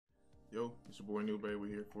Yo, it's your boy Nube. We're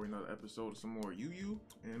here for another episode of some more Yu Yu.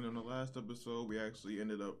 And in the last episode, we actually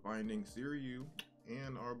ended up finding Siriu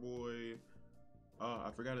and our boy, I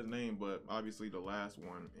forgot his name, but obviously the last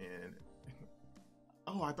one. And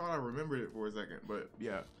oh, I thought I remembered it for a second. But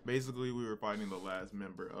yeah, basically we were fighting the last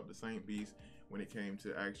member of the Saint Beast when it came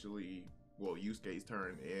to actually, well, Yusuke's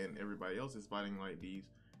turn, and everybody else is fighting like these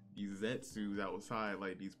Zetsus outside,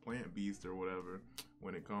 like these plant beasts or whatever,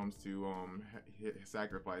 when it comes to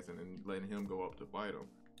sacrificing and letting him go up to fight him.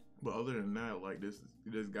 But other than that, like this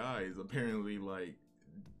guy is apparently like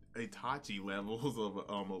Itachi levels of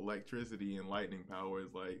electricity and lightning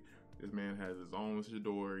powers. Like this man has his own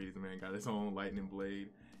Chidori, this man got his own lightning blade.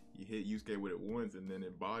 He hit Yusuke with it once and then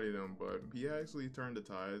it bodied him, but he actually turned the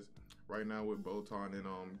tides right now with Botan and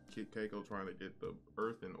Keiko trying to get the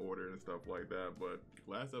earth in order and stuff like that. But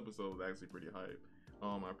last episode was actually pretty hype.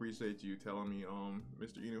 I appreciate you telling me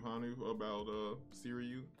Mr. Inuhanu about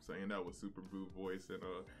Siriu, saying that was Super Boo voice, and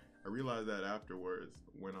I realized that afterwards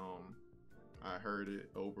when I heard it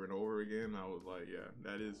over and over again. I was like, yeah,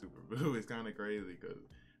 that is Super Boo. It's kind of crazy because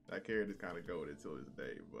that character's kind of goated till this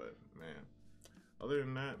day. But man, other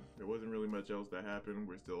than that, there wasn't really much else that happened.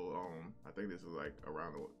 We're still, I think this is like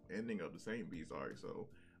around the ending of the Saint Beast arc, so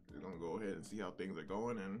we're gonna go ahead and see how things are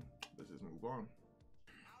going, and let's just move on.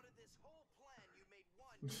 Out of this whole plan, you made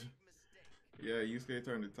one big mistake. Yeah, Yusuke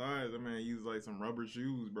turned the tides. That man used like some rubber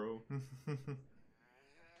shoes, bro. Hey.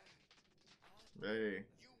 You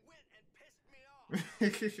went and pissed me off.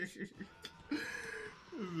 This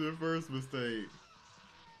is your first mistake.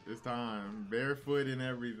 It's time. Barefoot and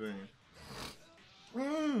everything.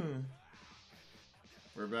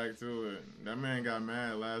 We're back to it. That man got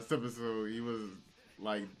mad last episode. He was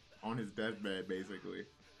like on his deathbed basically.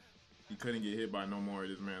 He couldn't get hit by no more of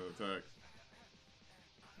this man's attacks.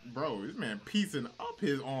 Bro, this man piecing up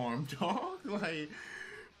his arm, dog. Like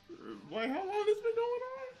how long this been going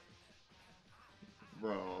on?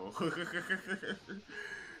 Bro.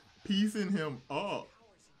 Piecing him up.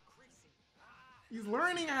 He's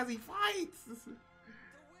learning as he fights.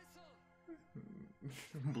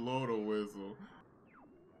 Blow the whistle.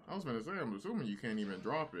 I was gonna say, I'm assuming you can't even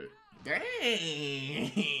drop it.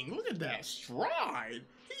 Dang! Look at that stride!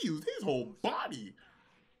 He used his whole body!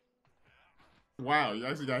 Wow, you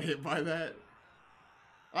actually got hit by that?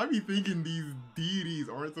 I be thinking these deities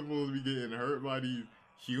aren't supposed to be getting hurt by these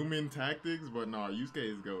human tactics, but nah, Yusuke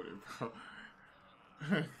is goated, bro.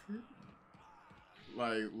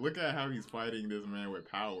 Like, look at how he's fighting this man with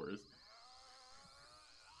powers.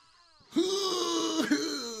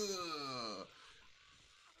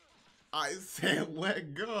 I said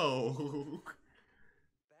let go.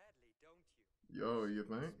 Badly, don't you? Yo, you think?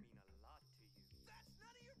 Mean a lot to you. That's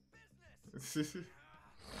none of your business.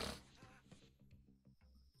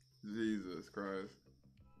 Jesus Christ.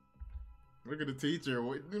 Look at the teacher.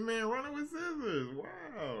 What, the man running with scissors.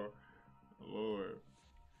 Wow. Lord.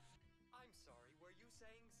 I'm sorry. Were you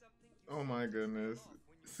saying something? Oh my goodness.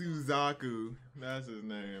 Suzaku. That's his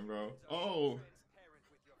name, bro. Oh. Transparent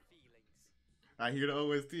with your feelings. I hear the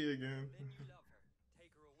OST again. Then you love her.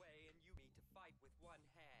 Take her away and you need to fight with one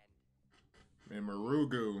hand. And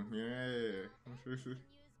Marugu. Yeah.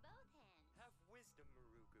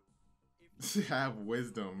 Have wisdom, Marugu. Have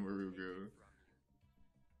wisdom, Marugu.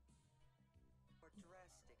 More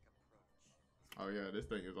drastic approach. Oh yeah, this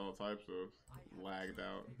thing is all types of lagged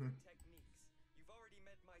out. Techniques. You've already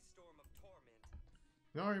met my storm of torment.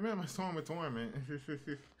 You already met my storm of torment. Allow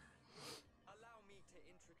me to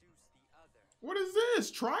introduce the other. What is this?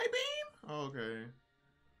 Tri-beam? Okay.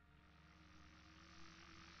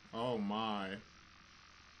 Oh my.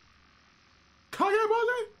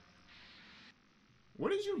 Kagebose?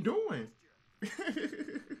 What is you doing?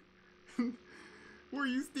 Where are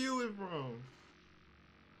you stealing from?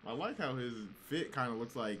 I like how his fit kind of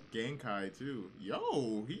looks like Genkai too.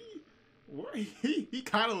 Yo, he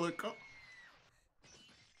kind of look up.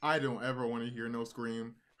 I don't ever want to hear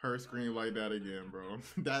her scream like that again, bro.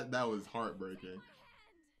 That was heartbreaking.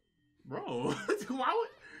 Bro, why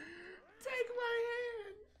would take my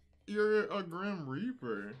hand? You're a Grim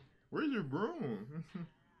Reaper. Where's your broom?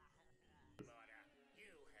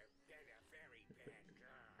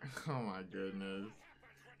 Oh my goodness.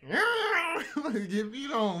 Like, if you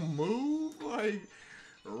don't move like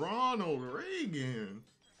Ronald Reagan.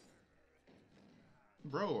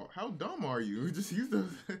 Bro, how dumb are you? Just use the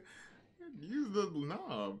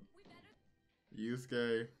knob.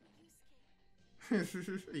 Yusuke.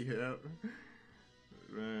 Yep.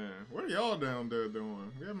 Man, what are y'all down there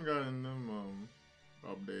doing? We haven't gotten them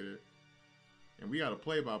updated. And we got a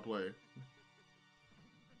play-by-play.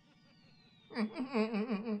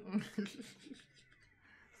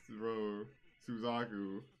 Bro,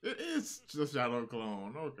 Suzaku. It is just Shadow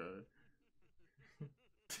Clone. Okay.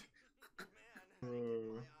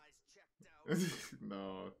 Bro. No. This is the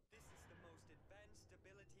most advanced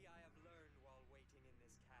ability I have learned while waiting in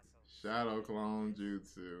this castle. Shadow Clone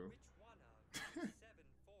Jutsu. Which one of the 7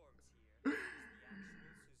 forms here is the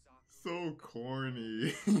actual Suzaku? So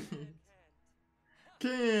corny.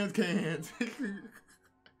 Can't. Can't. Secret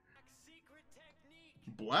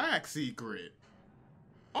technique. Black Secret.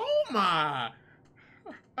 Oh my.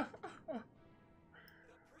 The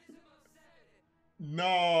prism of Zen.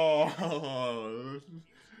 No.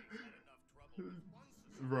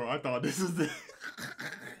 Bro, I thought this was the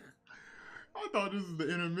I thought this was the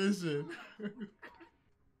intermission.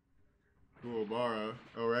 Cool, Bara.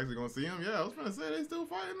 Oh, we're actually gonna see him? Yeah, I was gonna say they still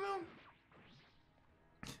fighting them.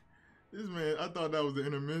 This man, I thought that was the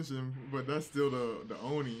intermission, but that's still the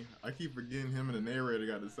Oni. I keep forgetting him and the narrator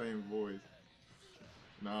got the same voice.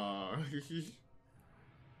 Nah. Alright.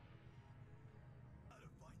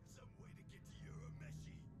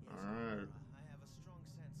 I have a strong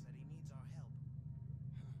sense that he needs our help.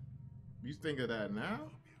 You think of that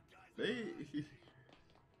now? They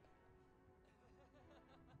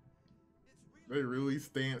really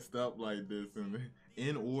stanced up like this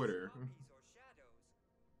in order.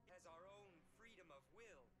 Has our own freedom of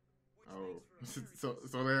will, which Oh, makes for a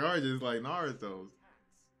so they are just like Naruto's.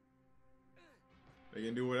 They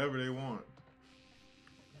can do whatever they want.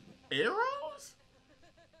 Arrows?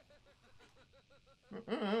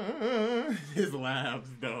 His laughs,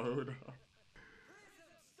 though.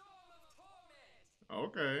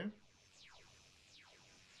 Okay.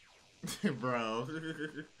 Bro.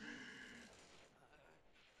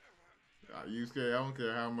 Yusuke, I don't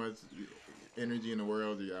care how much energy in the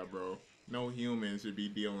world you got, bro. No human should be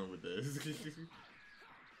dealing with this.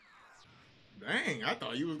 Dang, I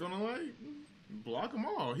thought you was gonna like block them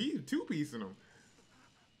all. He's two-piecing them.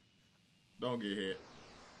 Don't get hit.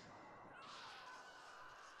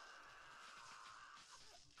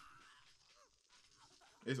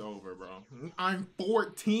 It's over, bro. I'm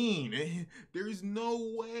 14. There's no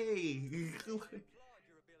way. applaud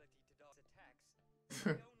your ability to dodge attacks. I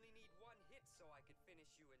only need one hit so I could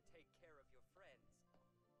finish you and take care of your friends.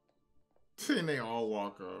 And they all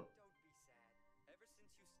walk up. Don't be sad. Ever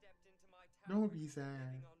since you stepped into my tower, Don't be you've been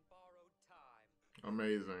sad. living on borrowed time.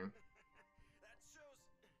 Amazing. That shows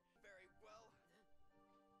very well.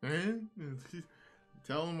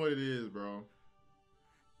 Tell him what it is, bro.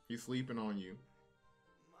 He's sleeping on you.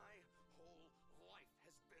 My whole life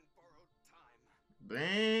has been borrowed time.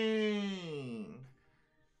 Dang.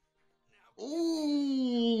 Now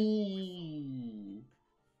Ooh.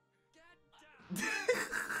 Get down!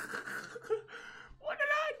 What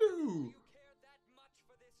did I do? You care that much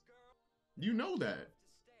for this girl? You know that. To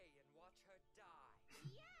stay and watch her die.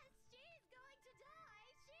 Yes, she's going to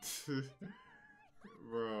die.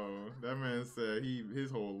 Bro, that man said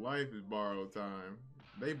his whole life is borrowed time.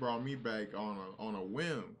 They brought me back on a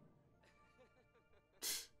whim.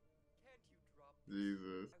 Can't you drop this?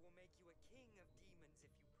 Jesus. I will make you a king of demons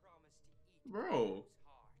if you promise to eat Bro. Rio's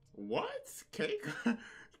heart. What? Cake?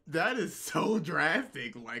 That is so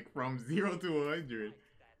drastic, like from 0 to 100. Like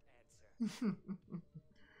that answer.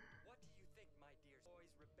 What do you think, my dear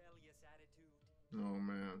boy's rebellious attitude? Oh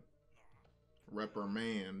man.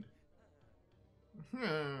 Reprimand. Nah.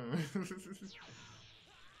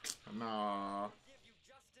 Give you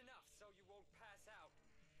just enough so you won't pass out,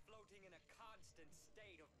 floating in a constant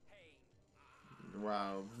state of pain.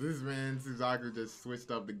 Wow. This man Suzaku just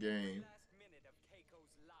switched up the game. Last minute of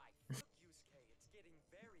Keiko's life. Yusuke, it's getting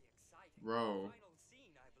very exciting. Bro. Final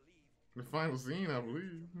scene, I believe. The final scene, I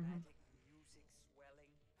believe. Dramatic music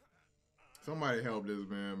swelling. Somebody help this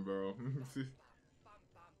man, bro. Bum, bum,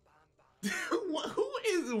 bum, bum. Who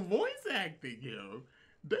is voice acting, yo?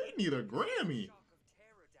 They need a Grammy. Shock of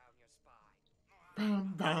terror down your spine. Bum,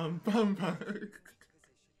 bum, bum, bum. Position.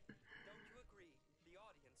 Don't you agree? The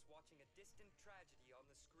audience watching a distant tragedy on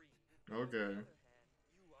the screen. On the Okay. other hand,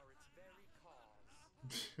 you are its very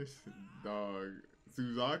cause. Dog.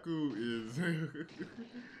 Suzaku is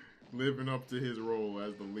living up to his role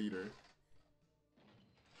as the leader.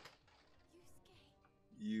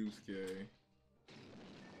 Yusuke.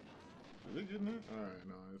 Is it good enough? Alright,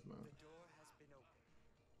 no, it's not. The door has been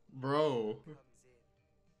opened. Bro, Comes in.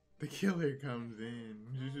 the killer comes Falls in.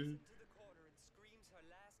 into the corner and screams her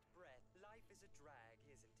last breath. Life is a drag,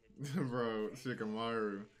 isn't it? Bro,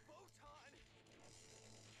 Shikamaru. Botan.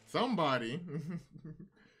 Somebody.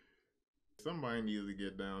 Somebody needs to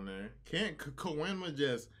get down there. Can't Koenma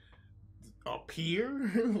just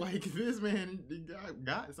appear? Like, this man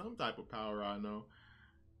got some type of power, I know.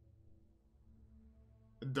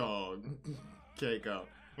 Dog. Keiko.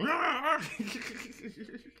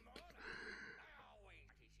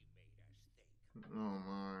 Oh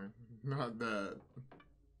my. Not that.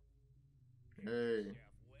 Hey.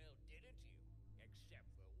 Well, didn't you? Except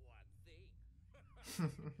for one thing. Your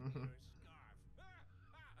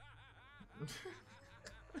scarf.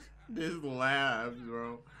 This laughs,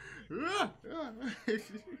 bro.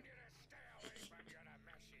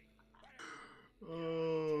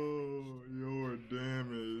 Oh, you're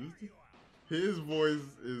damaged. His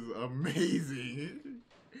voice is amazing.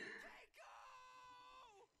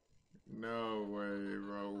 No way,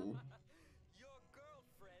 bro. Your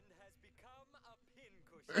girlfriend has become a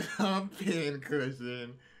pincushion. A pin cushion.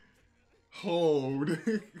 Hold.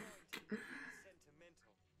 Sentimental.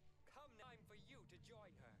 Come time for you to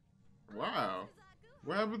join her. Wow.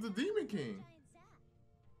 What happened to Demon King?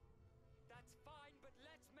 That's fine, but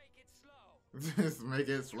let's make it slow. Just make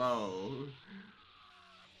it slow.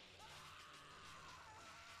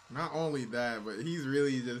 Not only that, but he's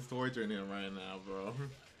really just torturing him right now, bro.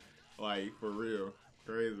 Like, for real.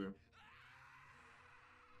 Crazy.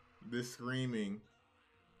 This screaming.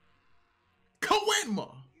 Koenma!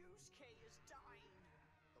 Yusuke is dying.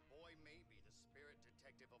 The boy may be the spirit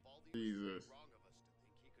detective of all the Jesus. wrong of us to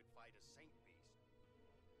think he could fight a saint beast.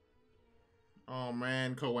 Oh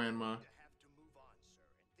man, Koenma. To have to move on, sir,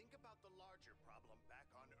 and think about the larger problem back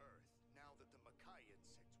on Earth. Now that the Makai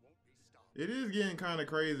insects won't be stopped. It is getting kind of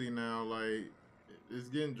crazy now. Like, it's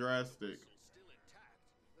getting drastic. Still intact.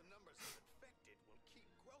 The numbers of infected will keep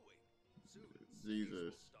growing. Soon,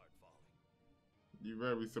 Jesus. will start falling. You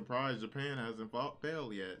better be surprised Japan hasn't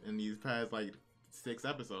failed yet in these past, like, 6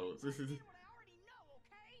 episodes. Hear what I already know,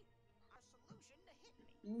 okay? Our solution to hit me.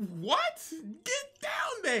 What? Get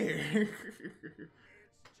down there! It's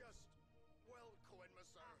just, well, Koenma,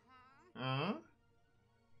 sir. Huh?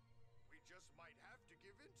 We just might have to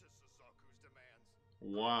give in to Suzaku's demands.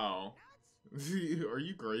 Wow. Nuts? Are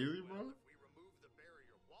you crazy, bro? Well, if we remove the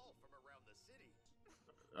barrier wall from around the city,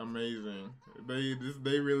 Amazing.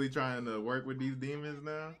 They really trying to work with these demons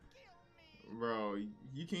now? kill me. Bro,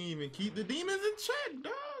 you can't even keep the demons in check,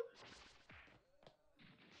 dog.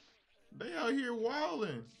 They out here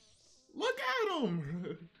wilding. Look at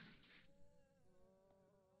them.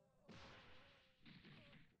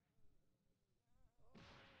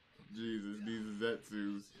 Jesus, these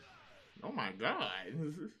Zetsus. Oh my god.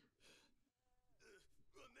 We'll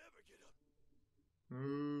never get up.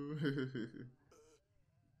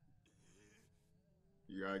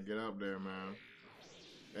 You gotta get up there, man.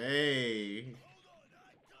 Hey. Hold on,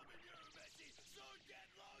 I'm coming, your Messi. Sword get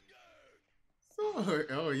longer. So,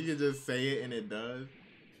 oh, you can just say it and it does.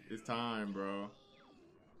 It's time, bro.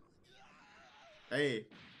 Hey.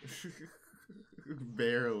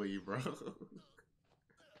 Barely, bro.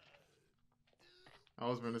 I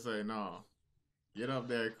was gonna say, nah. Get up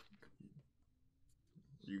there.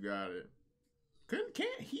 You got it. Can't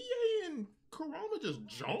Hiei and Kurama just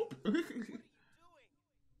jump? What are you doing?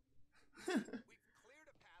 We've cleared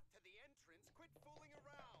a path to the entrance. Quit fooling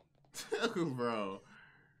around. Bro.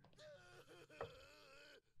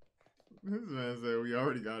 This man said we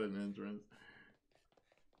already got an entrance.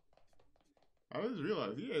 I just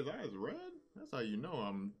realized he has eyes red. That's how you know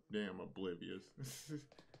I'm damn oblivious.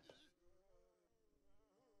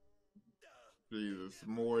 Jesus,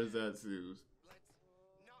 more Zetsus. Let's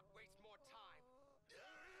not waste more time.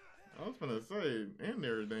 I was gonna say, and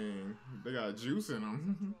their dang, they got juice in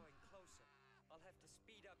them. Drawing closer. I'll have to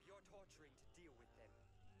speed up your torturing to deal with them.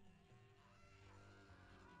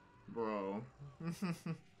 Bro.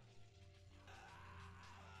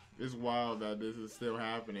 It's wild that this is still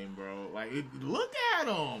happening, bro. Like, look at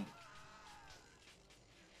him!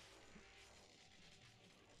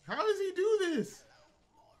 How does he do this?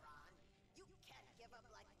 Moron. You can't give up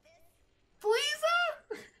like this. Frieza?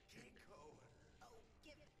 Oh,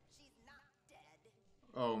 give it. She's not dead.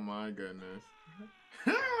 Oh my goodness.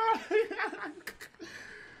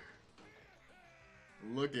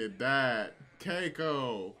 Look at that.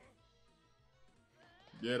 Keiko.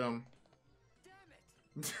 Get him. Damn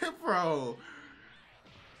it! Bro.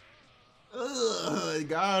 Ugh,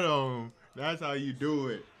 got him. That's how you do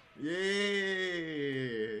it.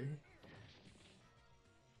 Yeah.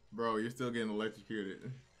 Bro, you're still getting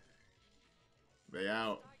electrocuted. They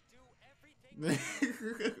out. I do everything. That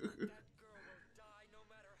girl will die no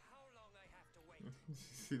matter how long I have to wait.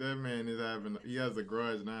 See, that man is having, he has a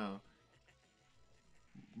grudge now.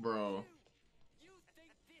 Bro. You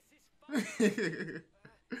think this is fun?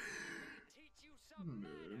 Teach you some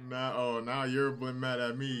manners. Now you're mad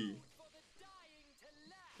at me. For the dying to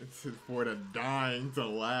laugh. It's for the dying to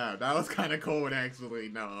laugh. That was kind of cold, actually.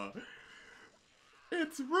 Nah.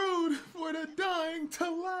 It's rude for the dying to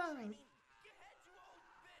laugh.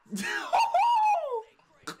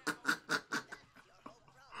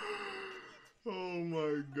 Oh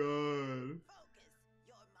my god. Focus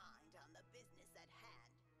your mind on the business at hand.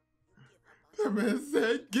 You give up The on man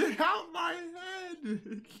said, get out my head. Let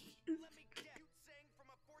me get saying from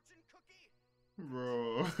a fortune cookie.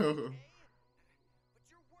 Bro. Okay? But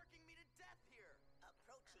you're working me to death here.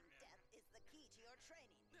 approaching death is the key to your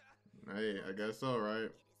training. Hey, I guess so, right?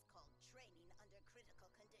 It is called training under critical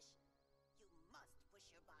condition. You must push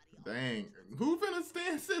your body all Dang. the way to Who finna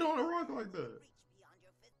sit on a rock like that? reach beyond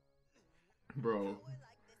your physical. Bro. Power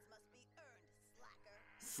like this must be earned, slacker.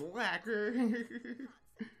 Slacker. Concept for you.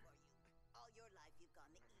 All your life you've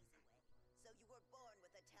gone the easy way. So you were born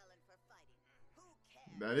with a talent for fighting. Who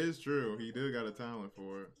cares? That is true. He did got a talent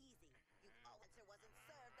for it. Easy. Your answer wasn't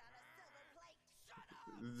served on a silver plate. Shut up.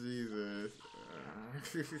 Jesus. Don't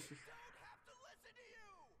have to listen to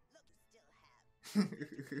you. Look, you still have.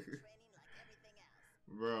 Training like everything else.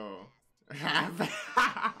 Bro.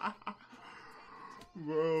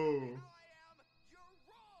 Bro. You know I am. You're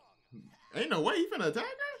wrong. Ain't no way he finna attack her?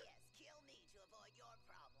 Yes, kill me to avoid your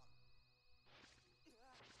problem.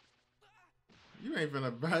 You ain't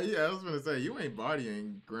finna yeah, I was finna say, you ain't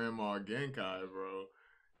bodying Grandma Genkai, bro.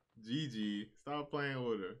 GG. Stop playing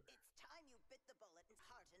with her. It's time you bit the bullet in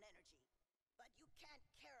heart and energy. But you can't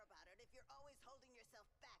care about it if you're always holding yourself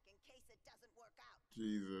back in case it doesn't work out.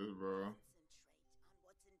 Jesus, bro. Concentrate on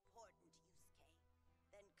what's important, Yusuke.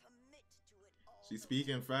 Then commit to it all. She's the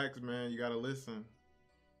speaking way. facts, man. You gotta listen.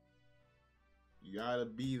 You gotta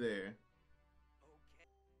be there. Okay.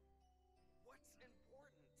 What's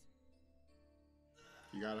important?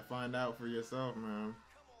 You gotta find out for yourself, man.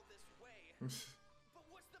 Come all this way. But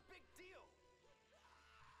what's the big deal?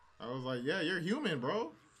 I was like, yeah, you're human,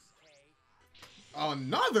 bro. Okay.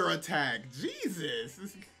 Another attack. Jesus.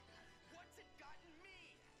 What's it gotten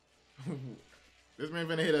me? This man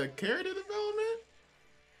finna hit a character development?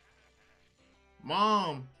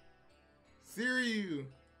 Mom. Siriu.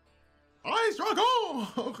 I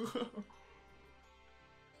struggle.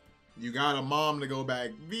 You got a mom to go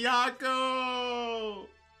back. Byakuo.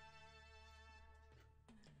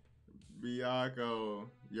 Byakuo.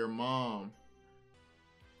 Your mom.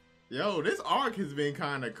 Yo, this arc has been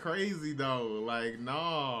kind of crazy though. Like,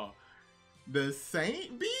 nah. The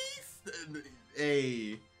Saint Beast?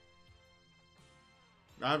 Hey.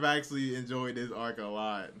 I've actually enjoyed this arc a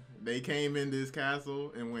lot. They came in this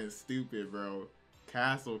castle and went stupid, bro.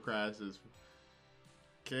 Castle crashes.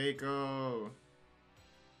 Keiko.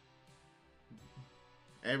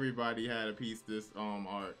 Everybody had a piece this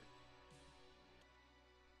arc.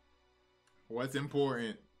 What's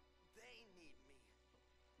important? They need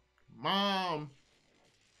me. Mom.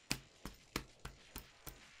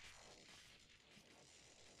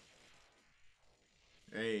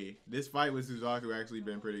 Hey, this fight with Suzaku actually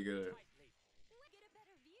been pretty good.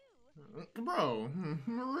 Bro,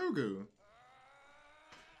 Marugu.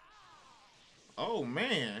 Oh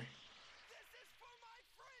man. This is for my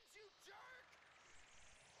friends, you jerk.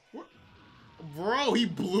 What? Bro, he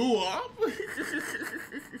blew up?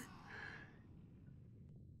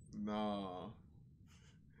 Nah.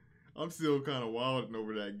 I'm still kind of wilding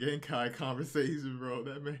over that Genkai conversation, bro.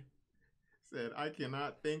 That man said, I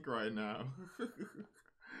cannot think right now. Did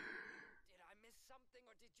I miss something,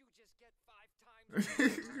 or did you just get 5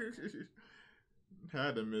 times?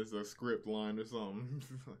 Had to miss a script line or something.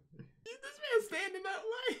 This man standing up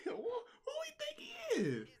like, who he think he is?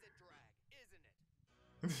 Is a drag,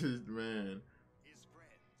 isn't it? Man. His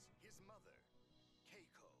friends, his mother,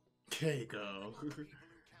 Keiko. Keiko. People who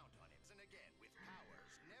count on him, and again with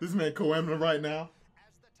powers. This man Koemna right now.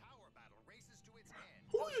 As the tower battle races to its end.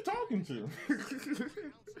 Who are you talking to?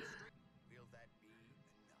 Will that be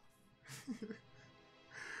enough?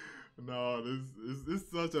 No, this is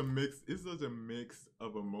such a mix. It's such a mix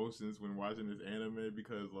of emotions when watching this anime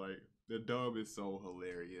because like the dub is so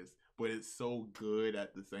hilarious, but it's so good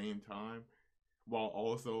at the same time, while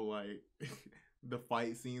also like the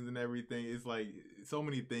fight scenes and everything. It's like so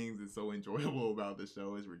many things is so enjoyable about the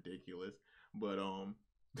show. It's ridiculous, but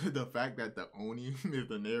the fact that the Oni is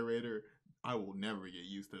the narrator, I will never get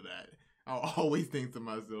used to that. I'll always think to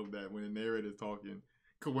myself that when the narrator's talking,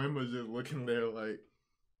 Koenma's just looking there like.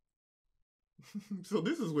 So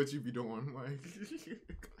this is what you be doing, like.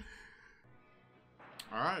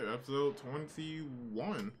 All right, episode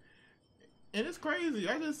 21, and it's crazy.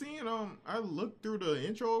 I just seen I looked through the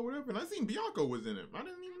intro or whatever, and I seen Byakuo was in it. I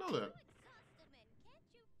didn't even know that.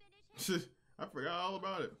 I forgot all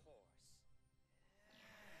about it.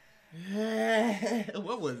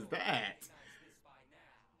 What was that?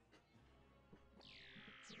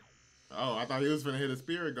 Oh, I thought he was finna hit a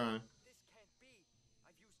spirit gun. This can't be.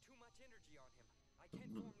 I've used too much energy on him. I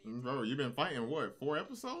can't form the Bro, you been fighting what, 4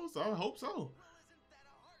 episodes? I hope so.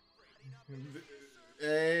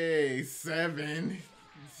 Hey, 7.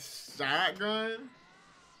 Shotgun?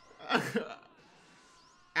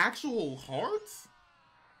 Actual hearts?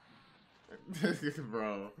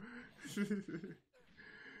 Bro.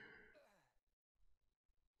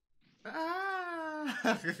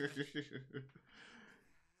 Ah.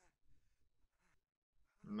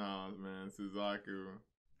 Nah, man, Suzaku. Like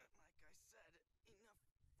I said, enough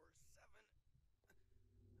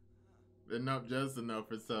for 7. Enough, just enough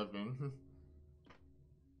for 7.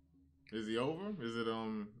 Is he over? Is it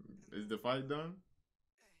is the fight done?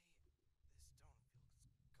 Hey,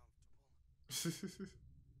 this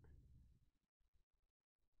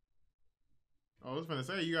don't feel comfortable. I was gonna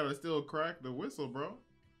say, you gotta still crack the whistle, bro.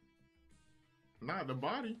 Not the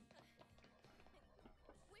body.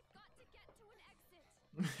 We've got to get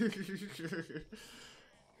to an exit.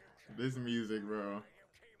 This music, bro.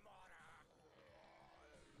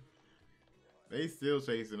 They still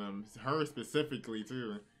chasing him. Her specifically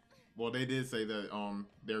too. Well, they did say that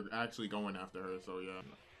they're actually going after her, so yeah.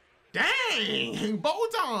 Dang!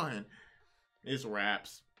 Botan! It's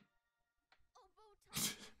raps. Oh, Botan.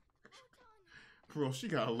 Botan. Bro, she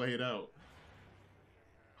got laid out.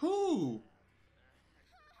 Who?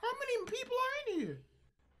 How many people are in here?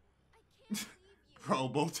 I can't leave you. Bro,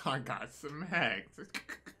 Botan got smacked.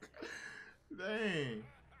 Dang.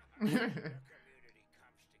 The community comes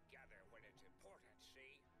together when it's important,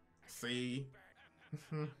 see? See?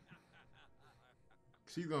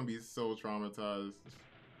 She's gonna be so traumatized.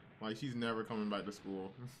 Like, she's never coming back to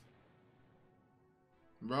school.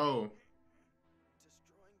 Bro,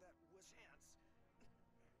 Destroying that wuss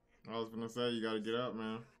ants. I was gonna say, you gotta get up,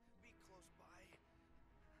 man. Be close by.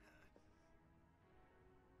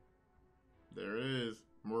 There it is.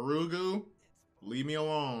 Marugu, leave me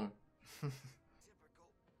alone.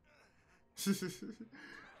 Typical.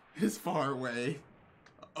 It's far away.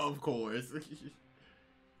 Of course.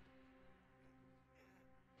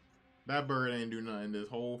 That bird ain't do nothing this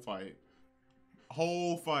whole fight.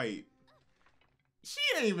 Whole fight. She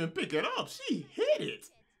ain't even pick it up. She hit it.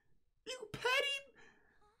 You petty.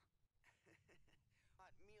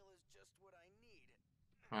 Hot meal is just what I need.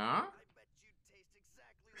 Huh? I bet you'd taste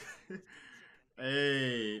exactly like roasted chicken.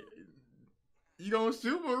 Hey. You gonna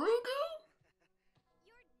shoot Marugu?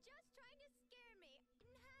 You're just trying to scare me. I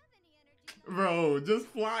didn't have any energy. Bro, just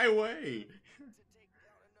fly away. To take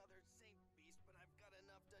down another saint beast, but I've got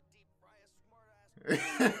enough to deep fry a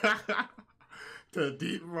smart-ass To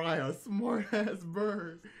deep fry a smart ass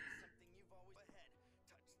bird. something you've always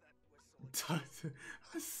ahead. Touch that whistle.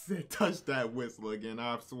 I said, touch that whistle again.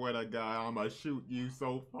 I swear to God, I'ma shoot you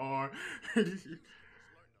so far. Learned a lot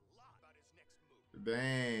about his next move.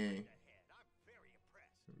 Dang. Ahead. I'm very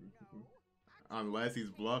impressed. Unless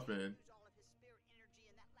he's bluffing. Use all of his spirit energy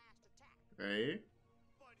in that last attack. Hey?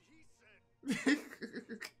 But he said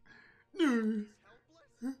No.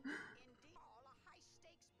 Helpless? Indeed, all a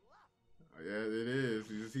high-stakes bluff. Yeah, it is.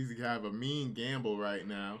 He's have a mean gamble right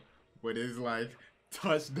now. But it's like,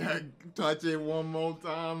 touch it one more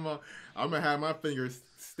time. I'm gonna have my fingers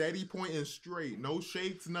steady pointing straight. No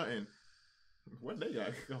shakes, nothing. What they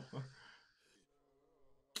got going?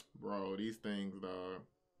 Bro, these things, dog.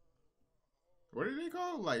 What are they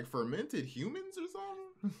called? Like fermented humans or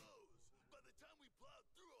something? By the time we plow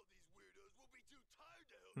through all these weirdos, we'll be too tired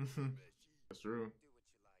to help Yusukeurameshi. That's true. Do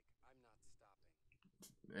what you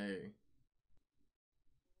like. I'm not stopping. Hey.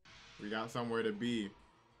 We got somewhere to be.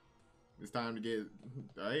 It's time to get...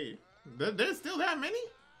 Hey. There's still that many?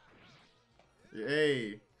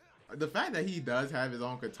 Hey. The fact that he does have his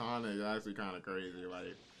own katana is actually kind of crazy.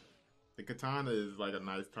 Like, the katana is like a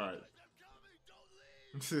nice touch.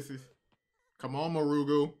 I'm coming, don't leave. Come on,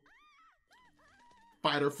 Marugu.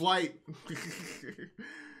 Fight or flight.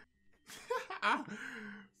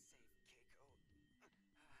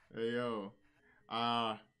 Hey, yo.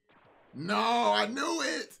 No, I knew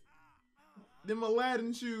it. Them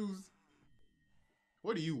Aladdin shoes.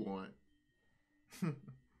 What do you want? Thanks for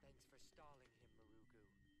stalling him,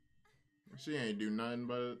 Marugu. She ain't do nothing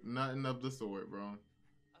but nothing of the sort, bro. Of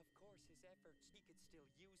course, his efforts. He could still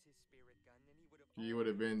use his spirit gun, and he He would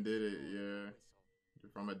have been did it, controlled yeah. the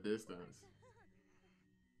whistle. From a distance.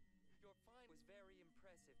 Your find was very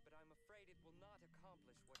impressive, but I'm afraid it will not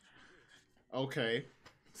accomplish what you wished. Okay.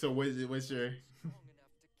 So what's your... Strong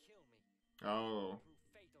enough to kill me. Oh. Prove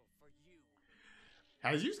fatal for you.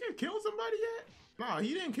 Has Yusuke killed somebody yet? No,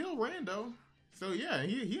 he didn't kill Rando. So yeah,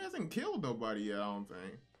 he hasn't killed nobody yet, I don't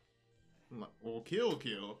think. Well, kill. Your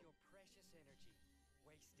precious energy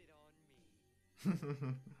wasted on Go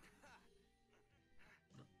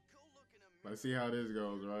look in a Let's see how this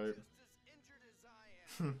goes, right? just as injured as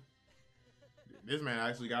I am. This man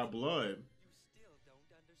actually got blood. You still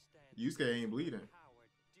don't understand. Yusuke ain't bleeding. Power,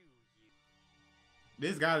 do you?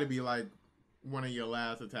 This gotta be like one of your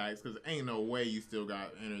last attacks, because ain't no way you still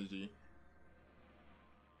got energy.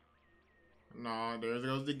 No, there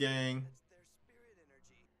goes the gang. That's their spirit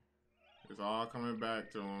energy. It's all coming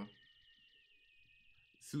back to him.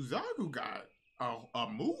 Suzaku got a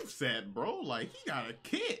move set, bro. Like, he got a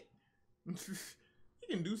kit. He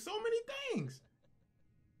can do so many things.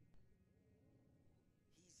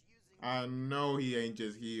 He's using I know he ain't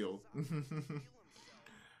just healed. Suzaku to heal himself.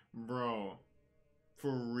 Bro,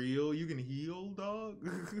 for real? You can heal, dog?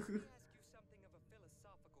 Let me ask you something of a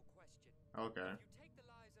philosophical question. Okay. If you take the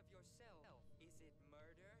lives of yourself, is it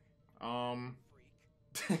murder? Freak.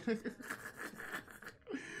 Bring them back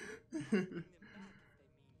if they mean.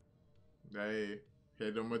 Hey,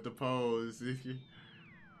 hit him with the pose.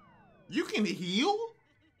 You can heal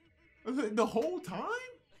the whole time?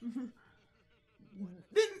 then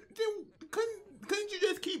couldn't you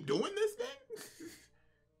just keep doing this then?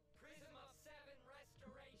 Prism of Seven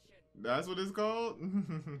Restoration. That's what it's called.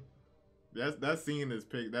 That scene is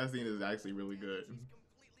actually really good. He's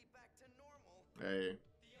completely back to normal. Hey, The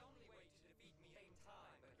only way to defeat me ain't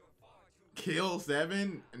time, but you're far too kill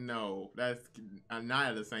 7? No, that's not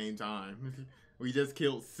at the same time. We just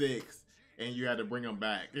killed 6, and you had to bring them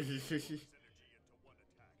back. Energy into one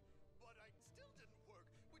attack, but I still didn't work.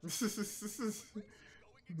 Which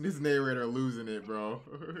This narrator losing it, bro.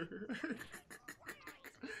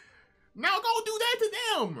 Now go do that to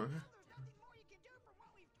them. There's nothing more you can do from what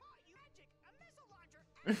we've taught you. Magic, a missile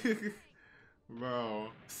launcher, and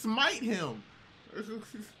Bro, smite him.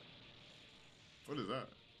 What is that?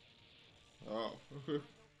 Oh. I know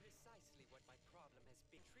precisely what my problem has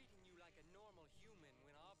been. Treating you like a normal human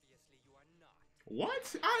when obviously you are not.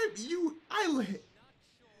 What? Not sure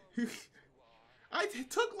who you are. I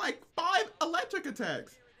took like 5 electric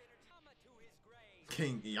attacks. Spirit energy Yama to his grave.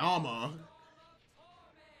 King Yama. Torment.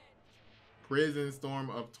 Prison Storm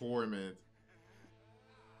of Torment.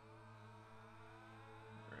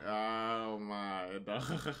 Oh my.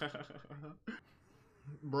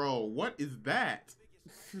 Bro, what is that?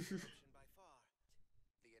 biggest action by far.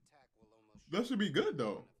 The attack will almost That should be good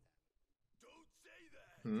though. Don't say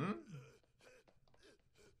that. Hmm?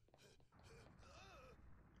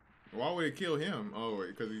 Why would it kill him? Oh,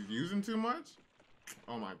 because he's using too much?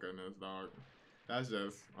 Oh my goodness, dog. That's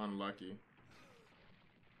just unlucky.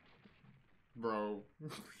 Bro. Now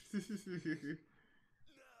what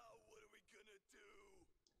are we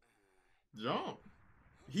gonna do? Jump.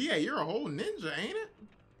 Yeah, you're a whole ninja, ain't it?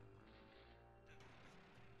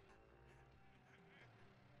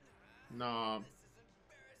 Nah. This is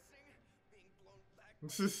embarrassing. Being blown back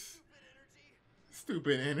by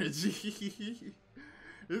stupid energy. Stupid energy.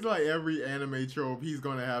 It's like every anime trope, he's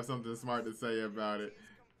gonna have something smart to say about it. It's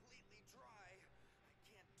completely dry.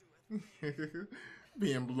 I can't do it.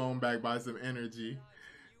 Being blown back by some energy. You will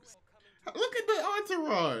come Look at the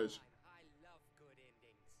entourage. I love good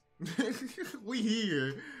endings. We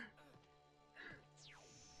here.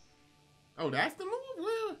 Oh, that's the move?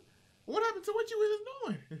 Well, what happened to what you were just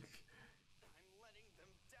doing? I'm letting them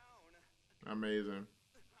down. Amazing. I'm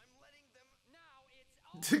letting them. Now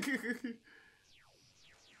it's over.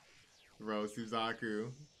 Bro,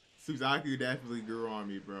 Suzaku. Suzaku definitely grew on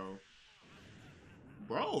me, bro.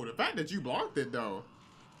 Bro, the fact that you blocked it, though.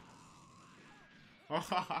 The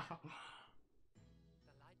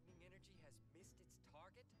lightning energy has missed its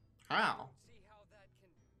target. How? See how that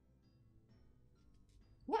can.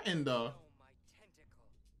 What in the Oh, my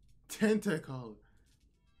tentacle. tentacle?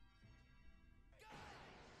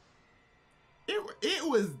 It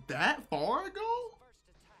was that far ago? First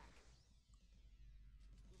attack.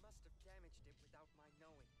 He must have damaged it without my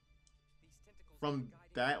knowing. These tentacles From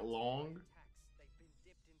are guiding that his long? attacks. They've been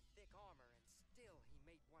dipped in thick armor, and still he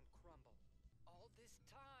made one crumble. All this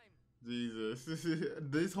time. Jesus.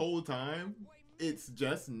 This whole time? It's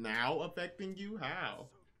just now affecting you? How?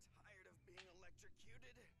 So tired of being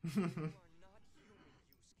electrocuted. You are not human,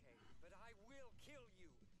 Yusuke, but I will kill you.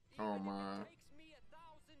 Oh, Even if my. It takes me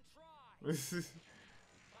 1,000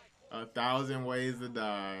 tries. 1,000 ways to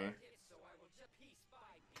die. So I will just piece by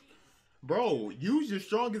piece. Bro, use your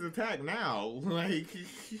strongest attack now. Like,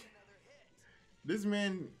 this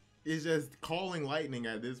man is just calling lightning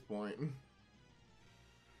at this point.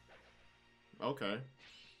 Okay.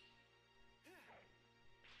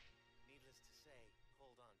 Needless to say,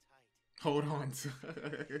 hold on tight. Hold on to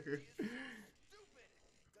Stupid!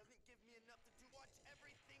 Doesn't give me enough to watch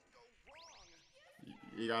everything go wrong.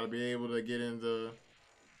 You gotta be able to get into.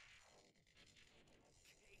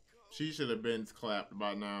 She should have been clapped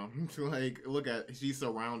by now. Like, look at, she's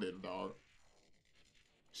surrounded, dog.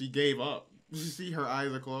 She gave up. You see, her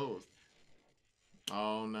eyes are closed.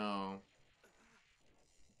 Oh no.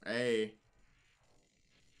 Hey.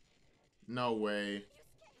 No way.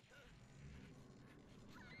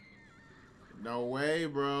 No way,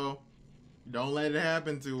 bro. Don't let it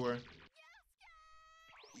happen to her.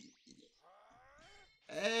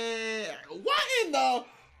 Hey, what in the?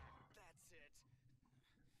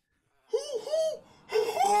 Who?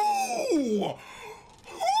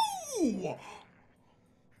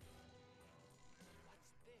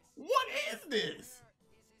 What is this? Is his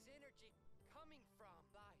energy coming from?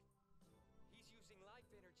 He's using life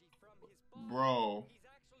energy from his body. Bro. He's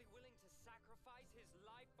actually willing to sacrifice his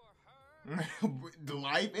life for her. The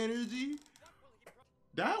life energy? What will he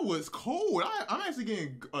That was cold. I'm actually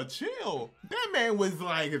getting a chill. That man was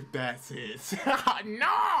like, if that's it.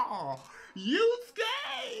 No!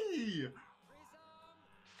 Yusuke!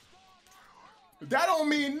 That don't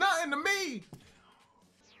mean nothing to me.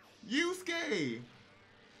 Yusuke.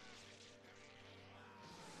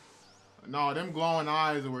 No, them glowing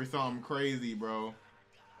eyes were something crazy, bro.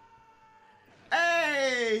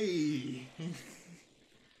 Hey!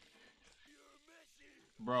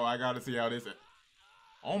 Bro, I gotta see how this.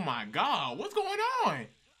 Oh my god, what's going on?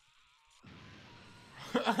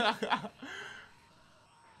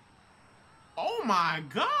 Oh my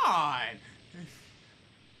god!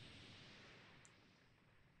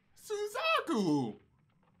 Suzaku!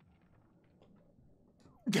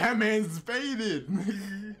 That man's faded!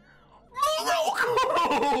 Moroku!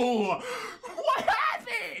 What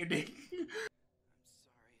happened? I'm sorry.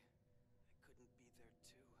 I couldn't be there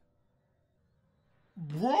too.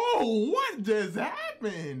 Bro, what just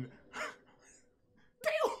happened?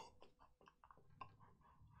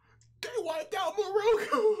 They wiped out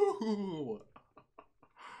Moroku!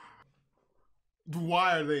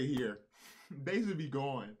 Why are they here? They should be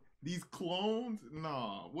gone. These clones?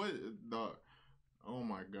 Nah, what the? Oh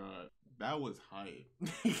my god. That was hype.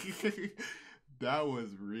 That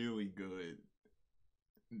was really good.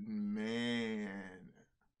 Man.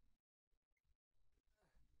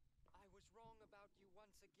 I was wrong about you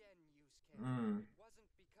once again, Yusuke. It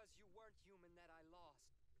wasn't because you weren't human that I lost.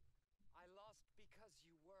 I lost because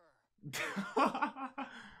you were.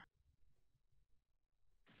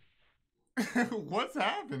 What's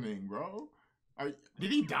happening, bro?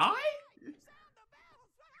 Did he die?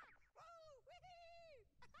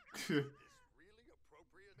 This really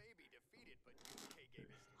appropriate baby defeated, but Yusuke gave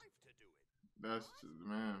his life to do it. That's just,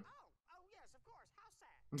 man. Oh yes, of course. How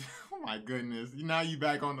sad. Oh my goodness. Now you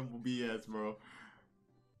back on the BS, bro. I'm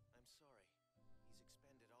sorry. He's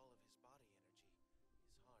expended all of his body energy.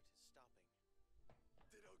 His heart is stopping.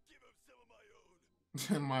 Then I'll give him some of my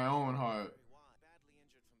own. My own heart. Badly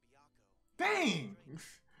injured from Byakuya. Dang! Kill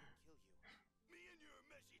you. Me and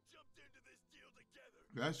Yurameshi jumped into this deal together.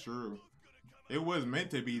 That's true. Both gonna come It out was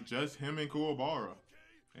meant to be just him and Kuwabara.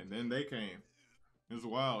 And then they came. It was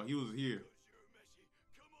wild. He was here.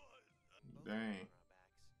 Yurameshi, come on. Dang.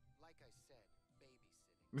 Like I said,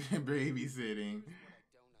 babysitting. Babysitting. Here's what I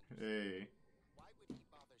don't understand. Hey. Why would he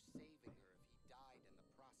bother saving her if he died in the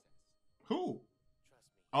process? Who? Trust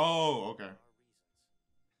me. Oh, okay.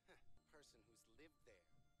 There are reasons. Person who's lived there.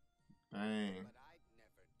 Dang. But I'd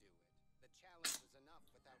never do it. The challenge was enough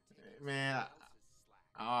without taking Man, someone else's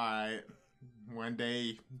slack. alright. One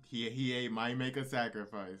day, he might make a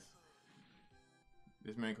sacrifice.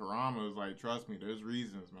 This man Kurama was like, trust me, there's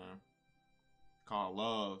reasons, man. It's called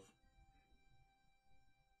love.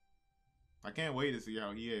 I can't wait to see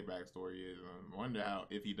how Hiei backstory is. I wonder how,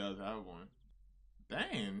 if he does have one.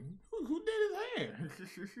 Dang, who did his hair? Well,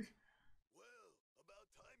 about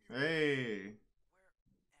time you Hey, Where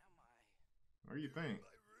am I? what do you think?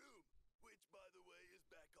 my room, which by the way is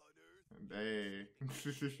back on Earth. Hey.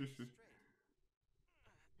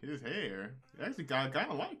 His hair. Actually, I kind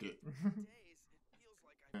of like it. Days, it feels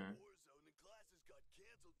like I Yeah. Warzone and classes got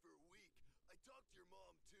canceled for a week. I talked to your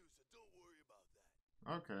mom too, so don't worry about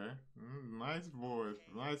that. Okay. Nice voice.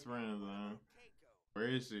 Nice friends, man. Keiko. Where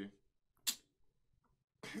is she?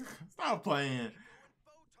 Stop playing.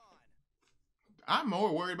 Botan. I'm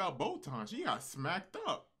more worried about Botan. She got smacked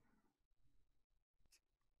up.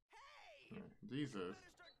 Hey! Jesus. Better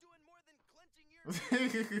start doing more than clenching your teeth.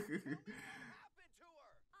 What happened to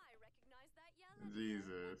her? I recognize that yellow.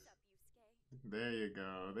 Jesus. What's up, Yusuke? There you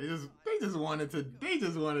go. They just wanted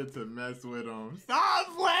to mess with him. Stop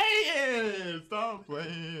playing! Stop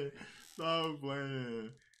playing! Stop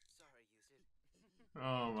playing! Sorry, Yusu.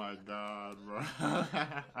 Oh my god, bro.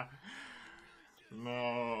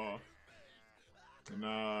 No.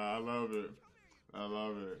 Nah, I love it. I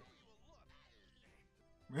love it.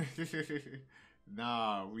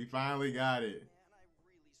 Nah, we finally got it. Man, I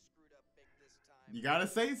really screwed up big this time. You gotta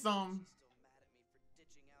say something. Still mad at me for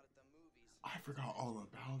ditching out at the movies. I forgot all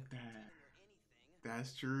about that. Or anything.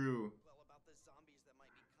 That's true. Well, about the zombies that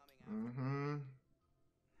might be coming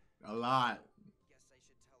out. A lot. Guess I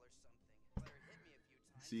should tell her something. Let her hit me a few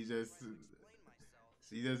times. She so I just, can explain myself.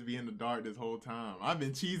 she just be in the dark this whole time. I've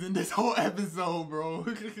been cheesing this whole episode, bro.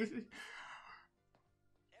 Everything's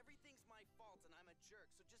my fault and I'm a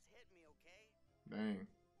jerk, so just hit me, okay? Dang.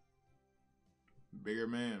 Bigger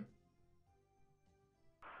man.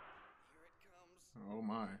 Here it comes. Oh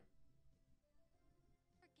my.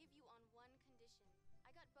 Forgive you on one condition.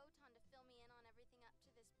 I got Botan to fill me in on everything up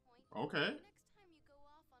to this point. Okay. Next time you go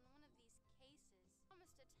off on one of these cases,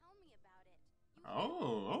 promise to tell me about it. You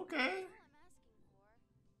Oh, okay. That's all I'm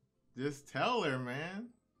asking for. Just tell her,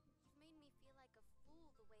 man. You've made me feel like a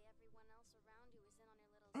fool the way everyone else around you is in on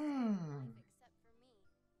your little side of life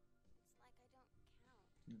except for me. It's like I don't count.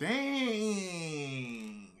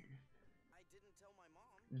 Dang. I didn't tell my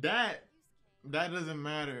mom. That doesn't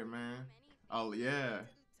matter, man. Oh yeah. I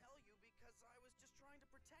didn't tell you because I was just trying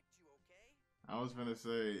to protect you, okay? I was gonna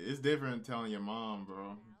say it's different telling your mom,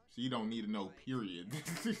 bro. She don't need to know. Period. Get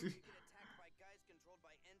attacked by guys controlled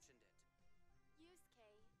by Enchanted.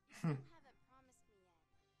 Yusuke, you still haven't promised me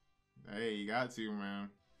yet. Hey, you got to, man.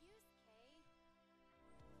 Yusuke,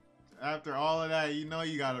 After all of that, you know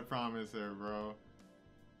you gotta promise her, bro.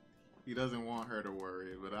 He doesn't want her to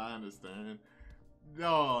worry, but I understand.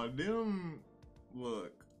 No,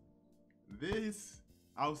 look,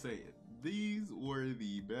 I'll say it. These were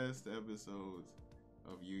the best episodes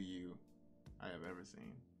of Yu Yu I have ever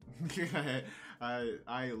seen.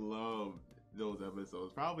 I loved those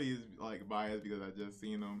episodes. Probably is like biased because I just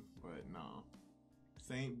seen them, but no.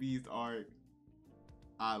 Saint Beast arc,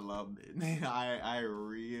 I loved it. I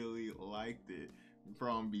really liked it.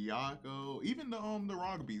 From Byakuya, even the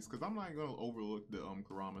Rock Beast, because I'm not gonna overlook the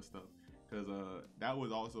Kurama stuff, because that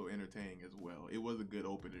was also entertaining as well. It was a good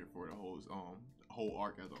opener for the whole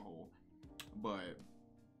arc as a whole. But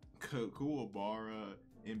Kuwabara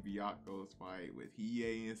and Byakuya's fight with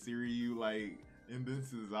Hiei and Siryu, like, and then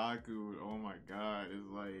Suzaku, oh my god, it's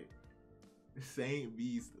like Saint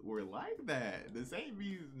Beast were like that. The Saint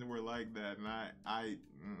Beast were like that, and I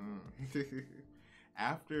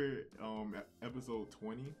after episode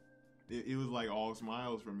 20, it was like all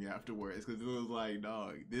smiles from me afterwards, because it was like,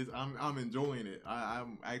 dog, this I'm enjoying it.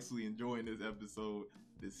 I'm actually enjoying this episode,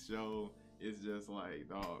 this show. It's just like,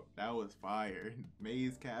 dog, that was fire.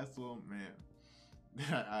 Maze Castle, man.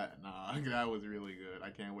 Nah, that was really good. I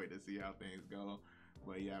can't wait to see how things go.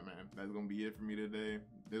 But yeah, man, that's gonna be it for me today.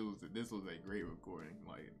 This was a great recording,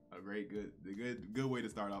 like a good way to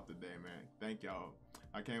start off the day, man. Thank y'all.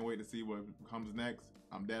 I can't wait to see what comes next.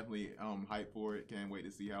 I'm definitely hyped for it. Can't wait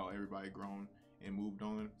to see how everybody grown and moved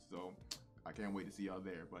on. So I can't wait to see y'all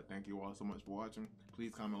there. But thank you all so much for watching.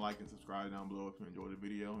 Please comment, like, and subscribe down below if you enjoyed the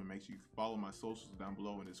video, and make sure you follow my socials down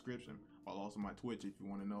below in the description. Follow also my Twitch if you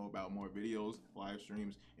want to know about more videos, live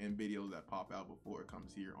streams, and videos that pop out before it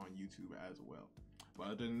comes here on YouTube as well. But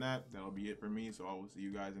other than that, that'll be it for me. So I will see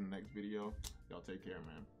you guys in the next video. Y'all take care,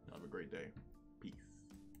 man. Y'all have a great day. Peace.